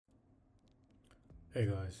Hey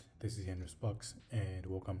guys, this is Henry Sparks and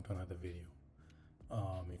welcome to another video.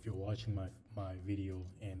 If you're watching my video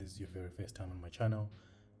and this is your very first time on my channel,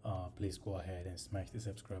 please go ahead and smash the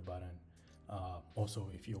subscribe button. Also,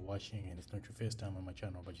 if you're watching and it's not your first time on my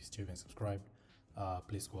channel but you still haven't subscribed,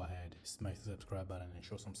 please go ahead, smash the subscribe button and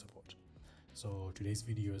show some support. So today's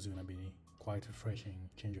video is going to be quite refreshing,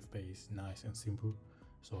 change of pace, nice and simple.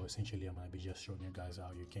 So essentially I'm going to be just showing you guys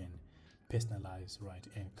how you can personalize, right,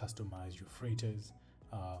 and customize your freighters.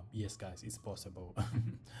 Yes guys, it's possible.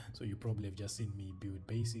 So you probably have just seen me build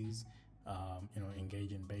bases,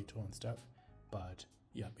 engage in battle and stuff, but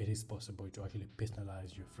yeah, it is possible to actually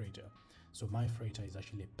personalize your freighter. So my freighter is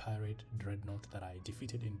actually a pirate dreadnought that I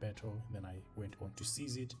defeated in battle, then I went on to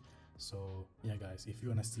seize it. So yeah guys, if you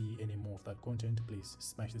want to see any more of that content, please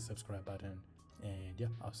smash the subscribe button, and yeah,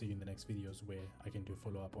 I'll see you in the next videos where I can do a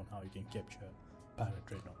follow-up on how you can capture pirate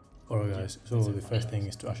dreadnought. Alright guys, so the first thing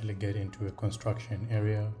is to actually get into a construction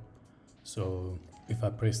area. So if I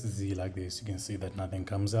press Z like this, you can see that nothing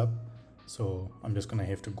comes up. So I'm just gonna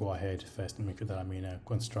have to go ahead first and make sure that I'm in a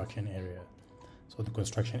construction area. So the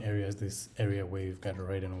construction area is this area where you've got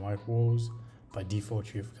red and white walls. By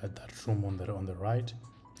default, you've got that room on the right.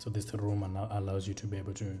 So this room allows you to be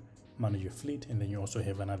able to manage your fleet, and then you also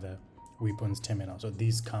have another weapons terminal. So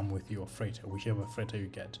these come with your freighter, whichever freighter you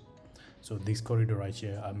get. So this corridor right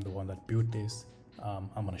here, I'm the one that built this.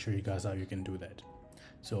 I'm going to show you guys how you can do that.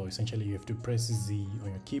 So essentially you have to press Z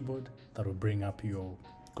on your keyboard. That will bring up your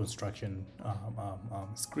construction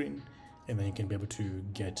screen, and then you can be able to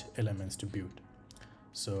get elements to build.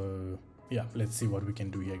 So yeah, let's see what we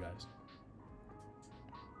can do here guys.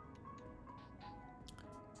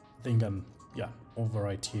 I think over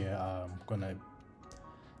right here I'm gonna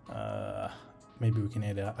maybe we can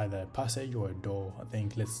add either a passage or a door. I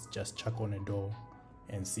think let's just chuck on a door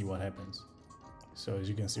and see what happens. So as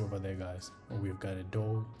you can see over there guys, we've got a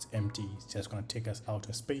door, it's empty, it's just going to take us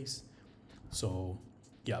outer space. So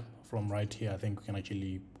yeah, from right here I think we can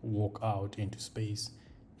actually walk out into space,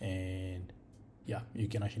 and yeah, you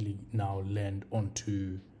can actually now land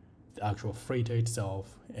onto the actual freighter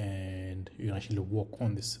itself, and you can actually walk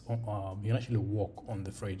on this you can actually walk on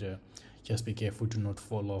the freighter. Just be careful to not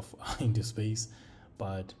fall off into space,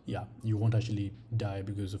 but yeah, you won't actually die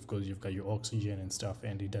because of course you've got your oxygen and stuff,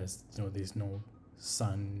 and it does, there's no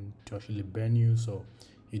sun to actually burn you, so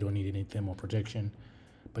you don't need any thermal protection.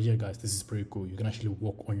 But yeah guys, this is pretty cool. You can actually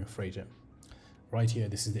walk on your freighter. Right here,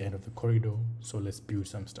 this is the end of the corridor, so let's build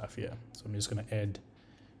some stuff here. So I'm just going to add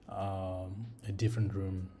a different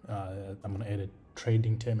room. I'm going to add a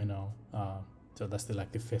trading terminal. So that's the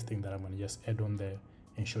first thing that I'm going to just add on there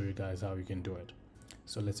and show you guys how you can do it.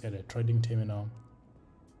 So let's add a trading terminal,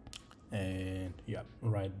 and yeah,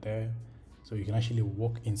 right there. So you can actually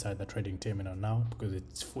walk inside the trading terminal now because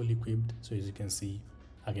it's fully equipped. So as you can see,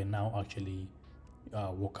 I can now actually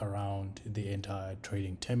walk around the entire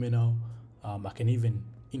trading terminal. I can even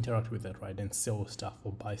interact with it, right, and sell stuff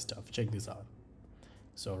or buy stuff. Check this out.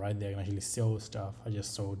 So right there I can actually sell stuff. I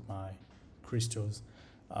just sold my crystals.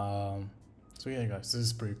 So yeah guys, this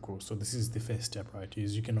is pretty cool. So this is the first step, right,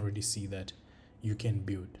 is you can already see that you can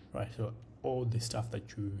build, right? So all the stuff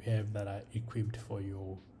that you have that are equipped for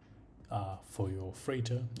your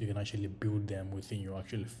freighter, you can actually build them within your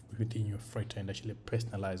freighter and actually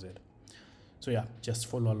personalize it. So yeah, just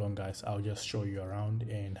follow along guys. I'll just show you around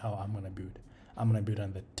and how I'm gonna build. I'm gonna build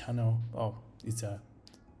on the tunnel. Oh, it's a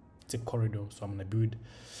corridor, so I'm gonna build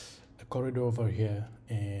a corridor over here,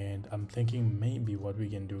 and I'm thinking maybe what we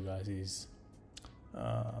can do guys is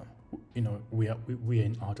we are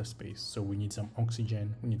in outer space, so we need some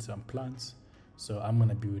oxygen, we need some plants. So I'm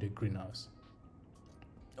gonna build a greenhouse.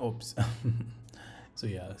 Oops. So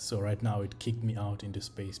yeah, so right now it kicked me out into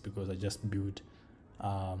space because I just built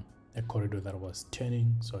a corridor that was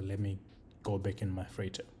turning. So let me go back in my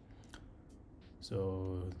freighter.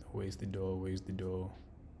 So where's the door?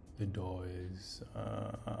 The door is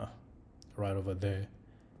right over there.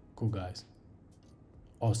 Cool guys,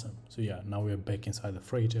 awesome. So yeah, now we're back inside the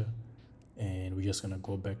freighter, and we're just gonna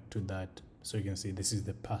go back to that. So you can see this is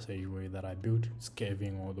the passageway that I built. It's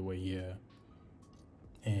curving all the way here,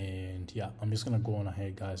 and yeah, I'm just gonna go on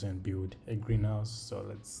ahead guys and build a greenhouse. So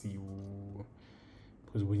let's see,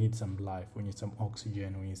 because we need some life, we need some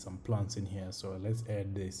oxygen, we need some plants in here. So let's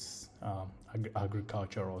add this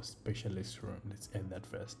agricultural specialist room. Let's add that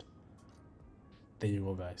first. There you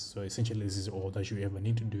go guys. So essentially this is all that you ever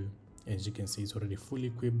need to do. As you can see, it's already fully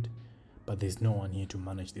equipped, but there's no one here to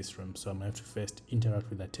manage this room. So I'm gonna have to first interact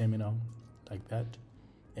with the terminal like that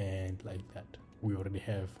and like that. We already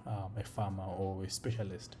have a farmer or a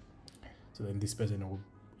specialist, so then this person will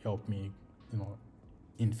help me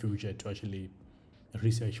in future to actually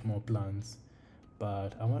research more plants,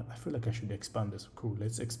 but I feel like I should expand this. Cool,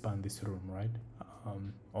 let's expand this room, right?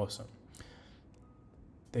 Awesome.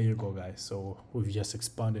 There you go, guys. So we've just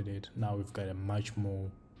expanded it. Now we've got a much more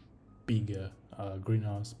bigger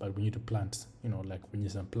greenhouse, but we need to plant, you know, like we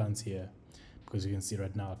need some plants here, because you can see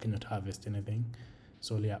right now I cannot harvest anything.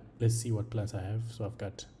 So yeah, let's see what plants I have. So I've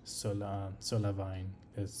got solar vine.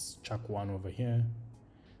 Let's chuck one over here.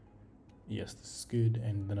 Yes, this is good.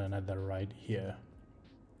 And then another right here.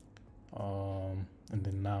 And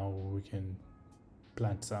then now we can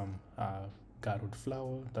plant some garwood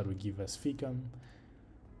flower that will give us ficum.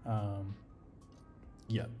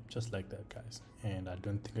 Yeah, just like that, guys. And I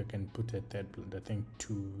don't think I can put a third plant. I think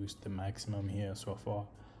 2 is the maximum here so far.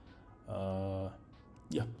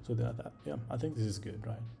 Yeah, so that yeah, I think this is good,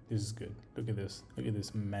 right? This is good. Look at this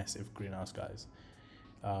massive greenhouse, guys.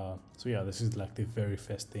 So yeah, this is like the very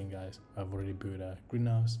first thing, guys. I've already built a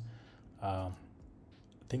greenhouse. I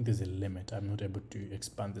think there's a limit. I'm not able to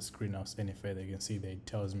expand this greenhouse any further. You can see that it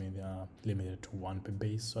tells me they are limited to 1 per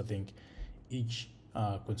base. So I think each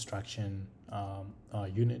construction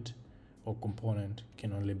unit or component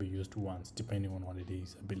can only be used once, depending on what it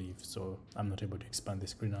is, I believe. So I'm not able to expand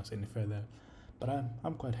this greenhouse any further, but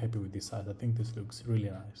I'm quite happy with this size. I think this looks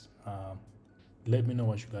really nice. Let me know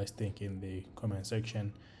what you guys think in the comment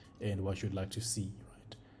section and what you'd like to see,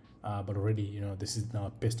 right? But already, you know, this is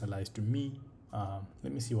now personalized to me.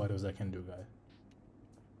 Let me see what else I can do, guys.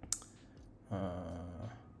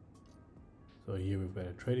 So here we've got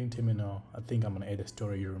a trading terminal. I think I'm gonna add a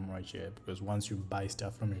storage room right here, because once you buy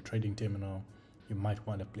stuff from your trading terminal, you might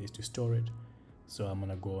want a place to store it. So I'm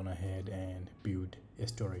gonna go on ahead and build a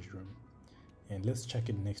storage room. And let's check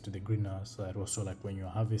it next to the greenhouse, so that also, like when you're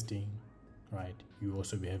harvesting, right, you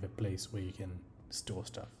also have a place where you can store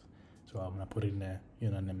stuff. So I'm gonna put it in a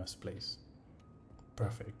unanimous place.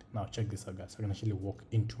 Perfect. Now check this out, guys. I can actually walk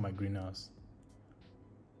into my greenhouse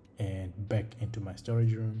and back into my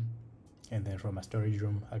storage room, and then from my storage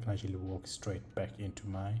room I can actually walk straight back into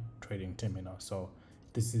my trading terminal. So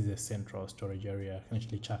this is a central storage area. I can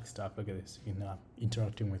actually chuck stuff. Look at this,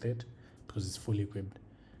 interacting with it because it's fully equipped.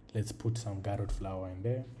 Let's put some garwood flower in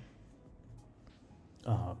there.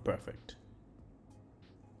 Perfect.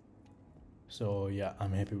 So yeah,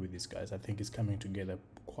 I'm happy with this, guys. I think it's coming together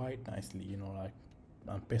quite nicely. You know, like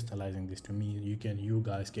I'm personalizing this to me. You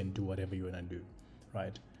guys can do whatever you wanna do,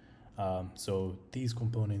 right? So these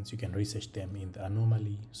components, you can research them in the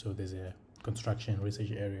anomaly. So there's a construction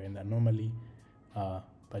research area in the anomaly.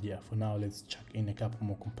 But yeah, for now, let's chuck in a couple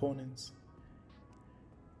more components.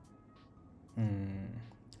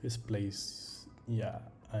 This place, yeah,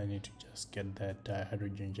 I need to just get that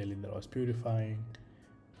hydrogen jelly that I was purifying.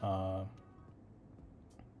 And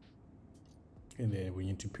then we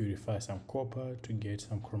need to purify some copper to get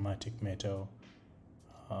some chromatic metal.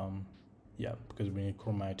 Yeah, because we need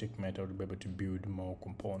chromatic metal to be able to build more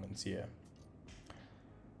components here.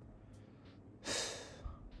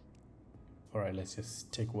 Alright, let's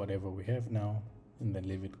just take whatever we have now and then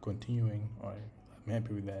leave it continuing. Alright, I'm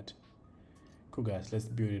happy with that. Cool, guys, let's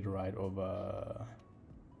build it right over.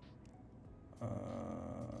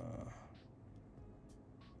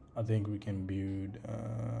 I think we can build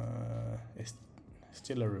a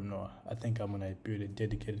stiller room. No, I think I'm gonna build a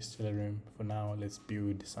dedicated stiller room for now. Let's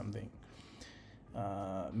build something.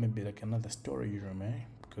 Maybe like another storage room,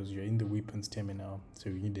 because you're in the weapons terminal, so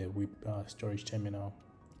you need a storage terminal.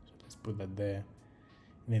 So let's put that there.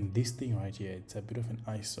 And then this thing right here, it's a bit of an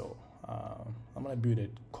eyesore. I'm gonna build a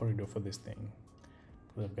corridor for this thing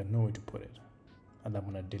because I've got nowhere to put it, and I'm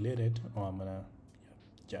gonna delete it, or I'm gonna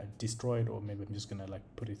destroy it, or maybe I'm just gonna like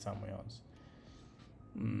put it somewhere else.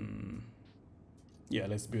 Yeah,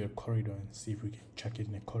 let's build a corridor and see if we can chuck it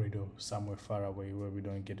in a corridor somewhere far away where we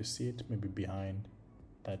don't get to see it. Maybe behind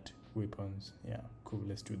that weapons. Yeah, cool,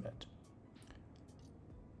 let's do that.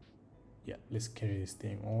 Yeah, let's carry this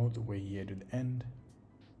thing all the way here to the end.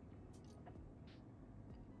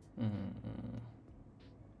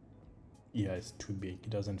 Yeah, it's too big. It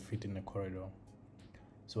doesn't fit in a corridor.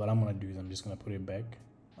 So what I'm gonna do is I'm just gonna put it back,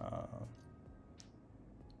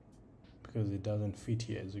 because it doesn't fit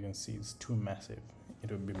here. As you can see, it's too massive. It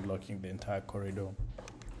will be blocking the entire corridor.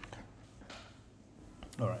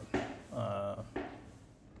 All right.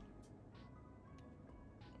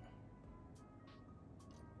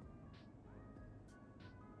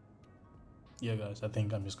 Yeah, guys, I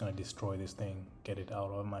think I'm just gonna destroy this thing, get it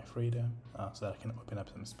out of my freighter, so that I can open up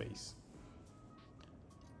some space.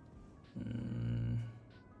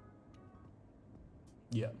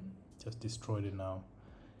 Yeah, just destroyed it now.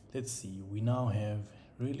 Let's see, we now have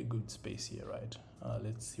really good space here, right?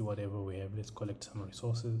 Let's see whatever we have. Let's collect some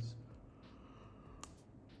resources.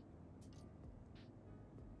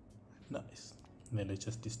 Nice. And then let's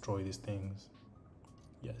just destroy these things.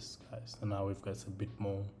 Yes, guys. So now we've got a bit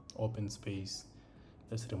more open space.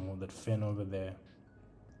 Let's remove that fan over there.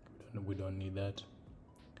 We don't need that.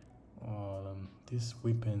 This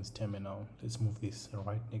weapons terminal. Let's move this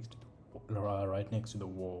right next to the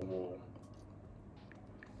wall.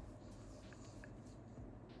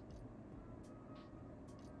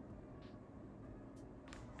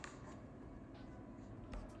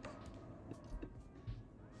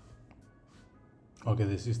 Okay,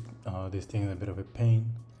 this thing is a bit of a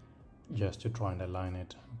pain just to try and align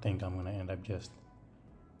it. I think I'm gonna end up just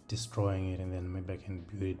destroying it, and then maybe I can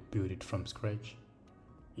build it from scratch.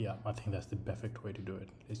 Yeah, I think that's the perfect way to do it.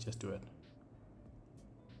 Let's just do it.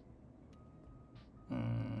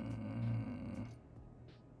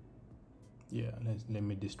 Yeah, let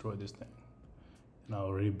me destroy this thing, and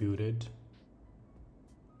I'll rebuild it.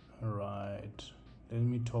 All right, let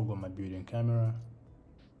me toggle my building camera.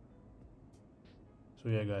 So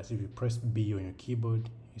yeah, guys, if you press B on your keyboard,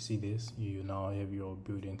 you see this, you now have your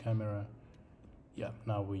building camera. Yeah,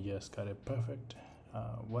 now we just got it perfect.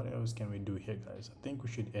 What else can we do here, guys? I think we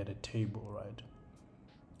should add a table, right?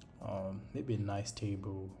 Maybe a nice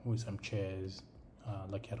table with some chairs,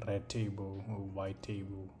 like a red table or white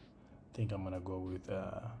table. I think I'm gonna go with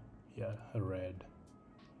yeah, a red.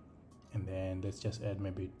 And then let's just add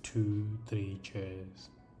maybe 2-3 chairs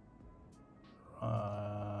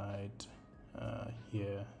right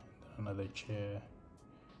here, another chair.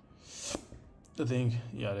 I think,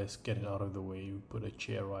 yeah, let's get it out of the way. We put a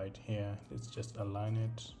chair right here. Let's just align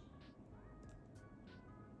it.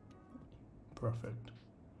 Perfect.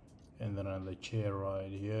 And then another chair right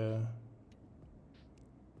here.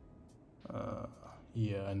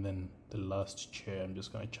 Yeah, and then the last chair, I'm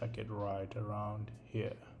just gonna chuck it right around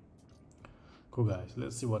here. Cool, guys.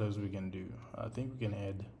 Let's see what else we can do. I think we can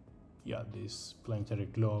add, yeah, this planetary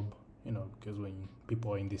globe, you know, because when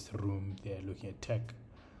people are in this room, they're looking at tech.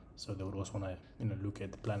 So they would also want to, you know, look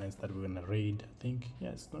at the planets that we're gonna raid. I think, yeah,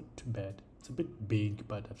 it's not too bad. It's a bit big,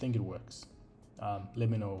 but I think it works. Let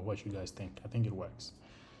me know what you guys think. I think it works.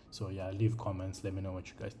 So yeah, leave comments. Let me know what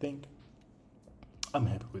you guys think. I'm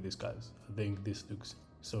happy with this, guys. I think this looks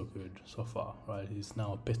so good so far, right? It's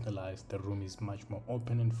now personalized. The room is much more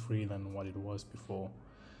open and free than what it was before.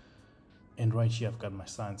 And right here, I've got my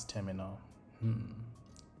science terminal.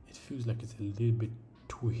 It feels like it's a little bit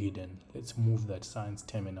too hidden. Let's move that science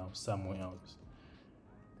terminal somewhere else.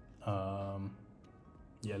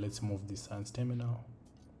 Yeah, let's move this science terminal.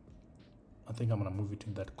 I think I'm gonna move it to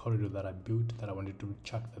that corridor that I built, that I wanted to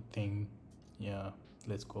chuck the thing. Yeah,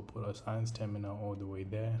 let's go put our science terminal all the way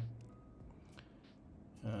there.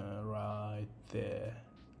 Right there.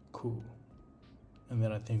 Cool. And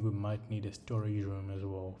then I think we might need a storage room as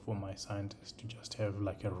well for my scientist, to just have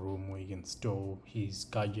like a room where he can store his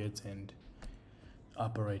gadgets and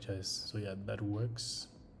apparatus. So yeah, that works.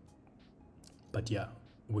 But yeah,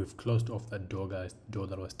 we've closed off that door, guys. The door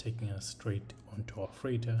that was taking us straight onto our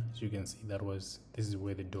freighter. As you can see, this is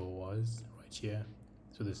where the door was, right here.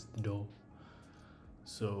 So this is the door.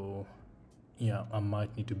 So yeah, I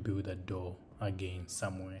might need to build that door again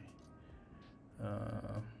somewhere.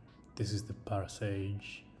 This is the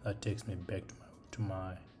passage that takes me back to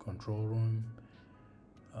my control room.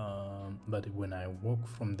 But when I walk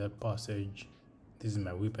from that passage, this is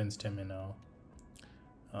my weapons terminal.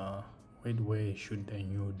 Wait, where should a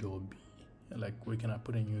new door be? Like, where can I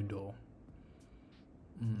put a new door?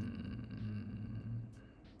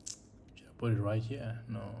 Should I put it right here?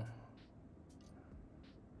 No.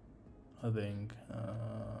 I think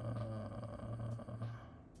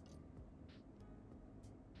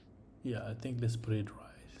yeah, I think let's put it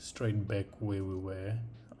right straight back where we were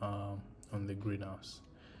on the greenhouse.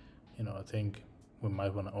 You know, I think we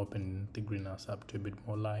might want to open the greenhouse up to a bit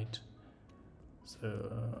more light.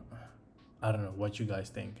 So I don't know what you guys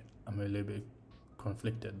think. I'm a little bit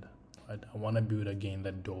conflicted, right? I want to build again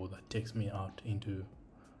that door that takes me out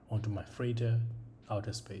onto my freighter,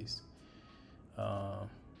 outer space.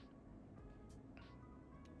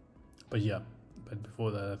 But yeah, but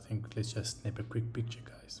before that, I think let's just snap a quick picture,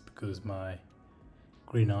 guys, because my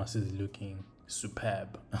greenhouse is looking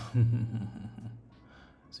superb.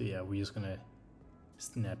 So yeah, we're just gonna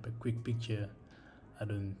snap a quick picture.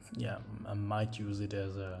 I might use it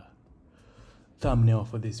as a thumbnail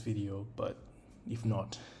for this video, but if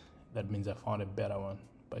not, that means I found a better one.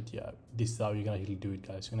 But yeah, this is how you can actually do it,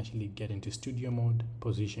 guys. You can actually get into studio mode,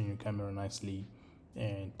 position your camera nicely,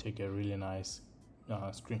 and take a really nice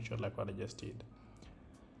screenshot like what I just did.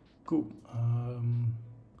 Cool.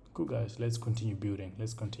 Cool, guys. Let's continue building.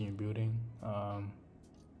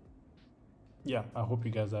 yeah, I hope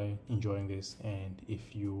you guys are enjoying this, and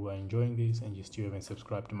if you are enjoying this and you still haven't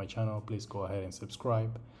subscribed to my channel, please go ahead and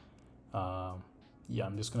subscribe. Yeah,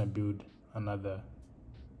 I'm just gonna build another,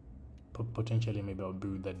 potentially maybe I'll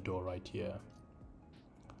build that door right here.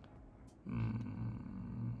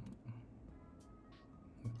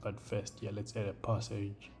 But first, yeah, let's add a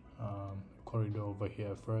passage, corridor over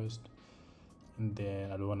here first, and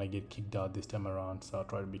then I don't want to get kicked out this time around, so I'll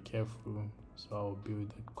try to be careful. So I'll build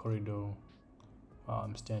that corridor.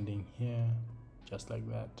 I'm standing here just like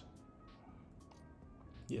that.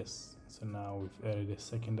 Yes, so now we've added a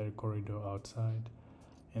secondary corridor outside,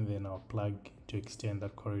 and then I'll plug to extend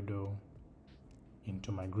that corridor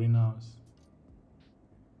into my greenhouse.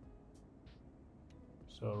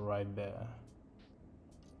 So right there.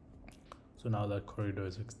 So now that corridor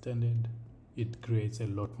is extended, it creates a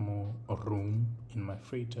lot more room in my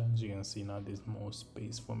freighter. As you can see, now there's more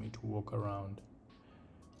space for me to walk around,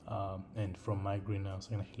 and from my greenhouse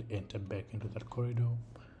I can actually enter back into that corridor.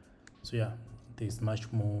 So yeah, there's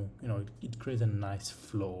much more, you know, it creates a nice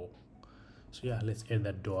flow. So yeah, let's add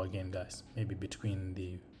that door again, guys, maybe between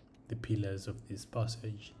the pillars of this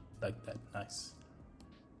passage, like that. Nice.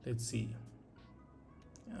 Let's see.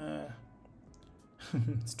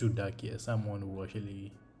 It's too dark here. Someone will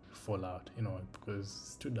actually fall out, you know, because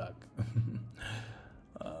it's too dark.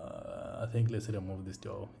 I think let's remove this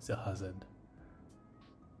door. It's a hazard.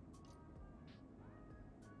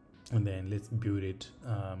 And then let's build it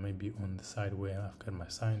maybe on the side where I've got my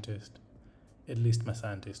scientist. At least my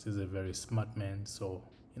scientist is a very smart man, so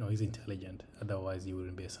you know he's intelligent, otherwise he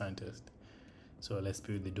wouldn't be a scientist. So let's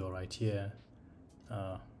build the door right here,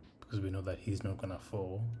 because we know that he's not gonna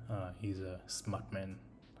fall. He's a smart man.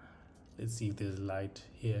 Let's see if there's light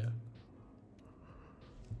here.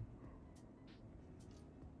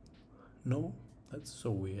 No, that's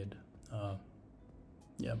so weird.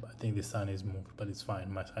 Yeah, but I think the sun is moved, but it's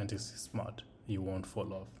fine. My scientist is smart. He won't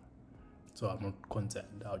fall off. So I'm not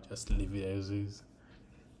concerned. I'll just leave it as is.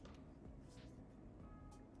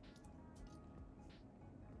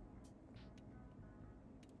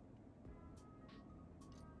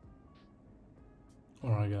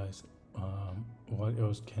 Alright guys, what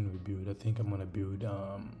else can we build? I think I'm gonna build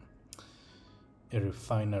a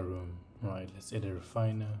refiner room. Right, let's add a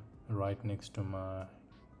refiner right next to my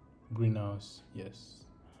greenhouse. Yes,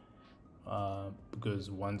 because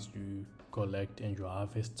once you collect and you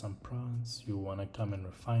harvest some plants, you want to come and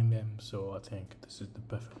refine them. So I think this is the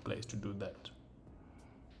perfect place to do that.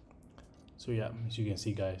 So yeah, as you can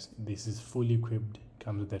see guys, this is fully equipped,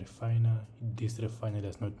 comes with a refiner. This refiner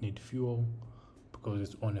does not need fuel because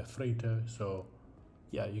it's on a freighter. So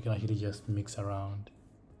yeah, you can actually just mix around.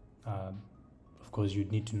 Of course you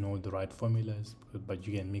need to know the right formulas, but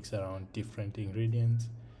you can mix around different ingredients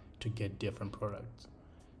to get different products.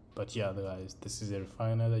 But yeah guys, this is a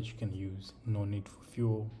refiner that you can use, no need for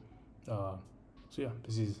fuel. So yeah,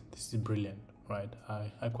 this is brilliant, right?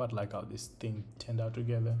 I quite like how this thing turned out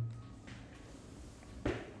together.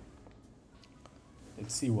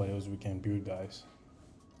 Let's see what else we can build, guys.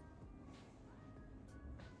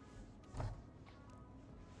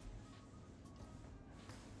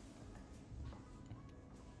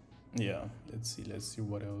 Yeah, let's see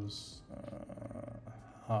what else.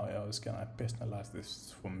 How else can I personalize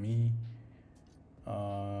this for me?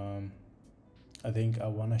 I think I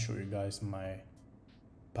want to show you guys my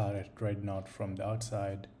palette right now from the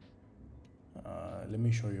outside. Let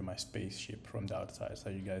me show you my spaceship from the outside so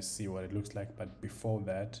you guys see what it looks like. But before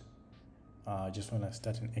that, I just want to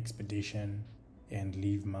start an expedition and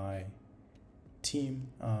leave my team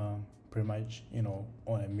pretty much, you know,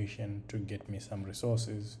 on a mission to get me some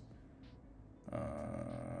resources.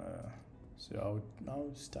 So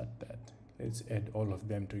I'll start that. Let's add all of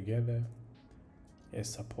them together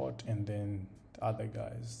as support, and then the other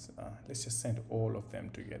guys, let's just send all of them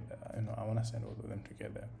together. You know, I want to send all of them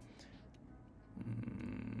together.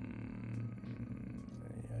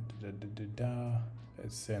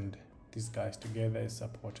 Let's send these guys together as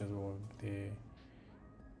support as well. They,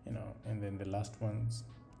 you know, and then the last ones.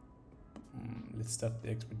 Let's start the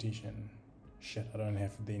expedition. Shit, I don't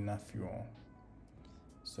have enough fuel.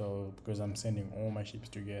 So because I'm sending all my ships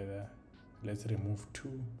together, let's remove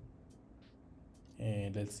 2,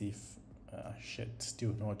 and let's see if shit,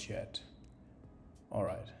 still not yet. All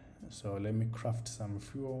right, so let me craft some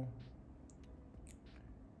fuel.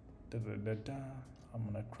 I'm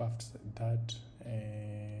gonna craft that,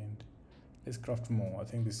 and let's craft more. I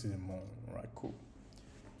think this is more. All right, cool.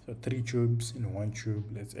 So 3 tubes in 1 tube.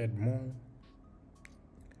 Let's add more.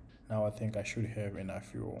 Now I think I should have enough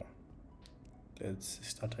fuel. Let's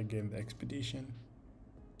start again the expedition.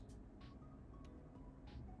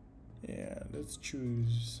 Yeah, let's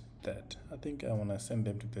choose that. I think I want to send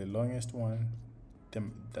them to the longest one,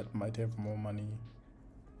 them that might have more money,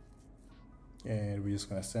 and we're just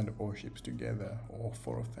gonna send all ships together, all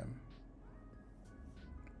 4 of them,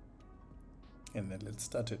 and then let's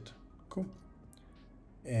start it. Cool.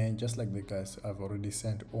 And just like that, guys, I've already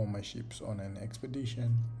sent all my ships on an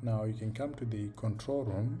expedition. Now you can come to the control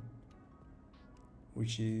room,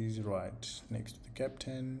 which is right next to the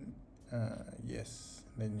captain. Yes,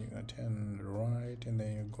 then you're gonna turn right and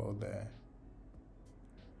then you go there.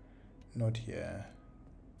 Not here,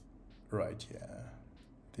 right here.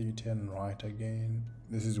 Then you turn right again.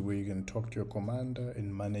 This is where you can talk to your commander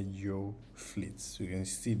and manage your fleets. So you can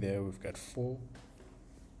see there we've got 4.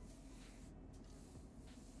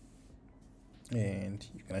 And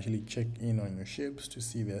you can actually check in on your ships to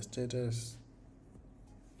see their status.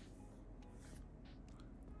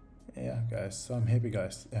 Yeah, guys, so I'm happy,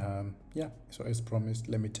 guys. Yeah, so as promised,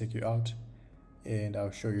 let me take you out and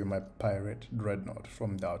I'll show you my pirate dreadnought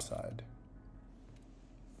from the outside.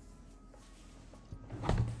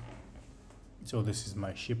 So this is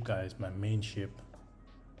my ship, guys, my main ship.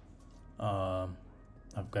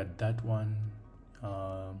 I've got that one.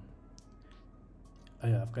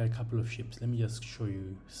 Yeah, I've got a couple of ships. Let me just show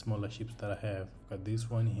you smaller ships that I have. I've got this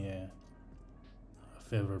one here,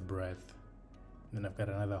 Favorite Breath. Then I've got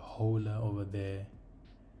another Holer over there.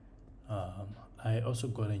 I also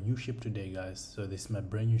got a new ship today, guys. So this is my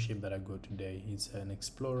brand new ship that I got today. It's an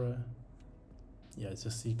Explorer. Yeah, it's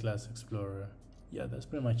a C-class Explorer. Yeah, that's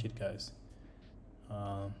pretty much it, guys.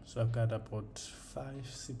 So I've got about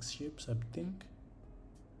 5-6 ships, I think.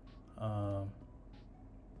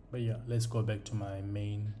 But yeah, let's go back to my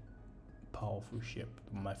main powerful ship,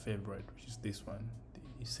 my favorite, which is this one,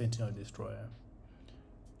 the Sentinel Destroyer.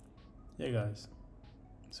 Yeah, guys.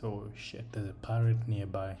 So shit, there's a pirate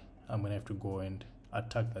nearby. I'm gonna have to go and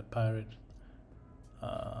attack that pirate.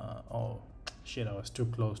 Oh shit, I was too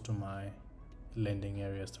close to my landing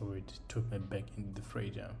area, so it took me back into the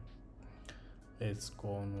freighter. Let's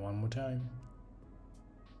go on one more time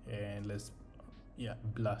and let's, yeah,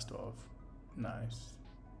 blast off. Nice.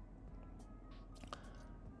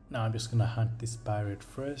 Now I'm just gonna hunt this pirate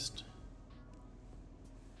first.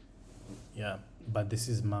 Yeah, but this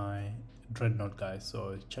is my dreadnought, guys,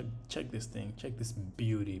 so check this thing, check this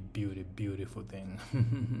beautiful thing.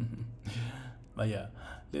 But yeah,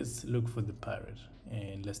 let's look for the pirate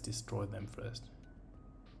and let's destroy them first.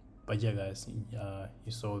 But yeah, guys,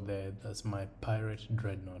 you saw there, that's my pirate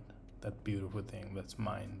dreadnought, that beautiful thing. That's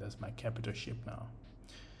mine, that's my capital ship now.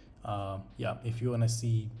 Yeah, if you want to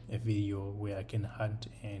see a video where I can hunt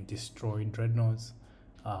and destroy dreadnoughts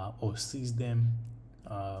or seize them,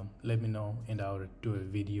 let me know and I'll do a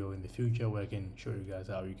video in the future where I can show you guys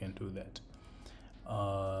how you can do that.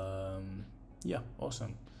 Yeah,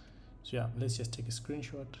 awesome. So yeah, let's just take a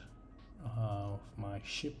screenshot of my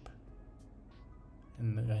ship,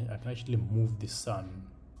 and I can actually move the sun,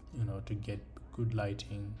 you know, to get good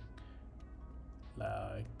lighting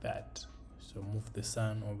like that. So move the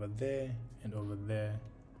sun over there and over there.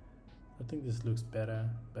 I think this looks better,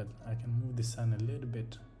 but I can move the sun a little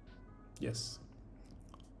bit. Yes,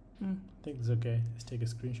 I think it's okay. Let's take a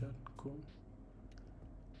screenshot. Cool,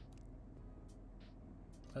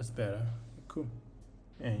 that's better. Cool.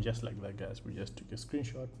 And just like that, guys, we just took a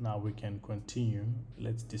screenshot. Now we can continue.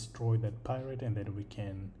 Let's destroy that pirate and then we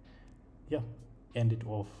can, yeah, end it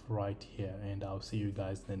off right here. And I'll see you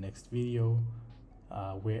guys in the next video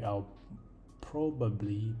where I'll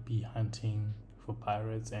probably be hunting for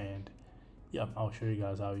pirates, and yeah, I'll show you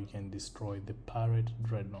guys how you can destroy the pirate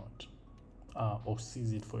dreadnought or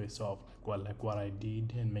seize it for yourself, like what I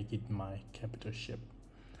did, and make it my capital ship.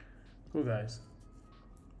 Cool, guys.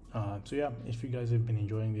 So yeah, if you guys have been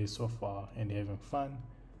enjoying this so far and having fun,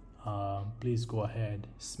 please go ahead,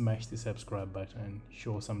 smash the subscribe button,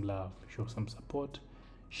 show some love, show some support,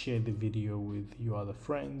 share the video with your other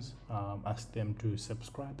friends, ask them to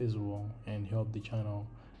subscribe as well and help the channel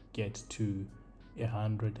get to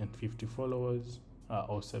 150 followers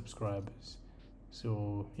or subscribers.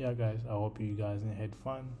 So yeah, guys, I hope you guys had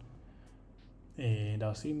fun and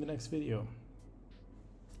I'll see you in the next video.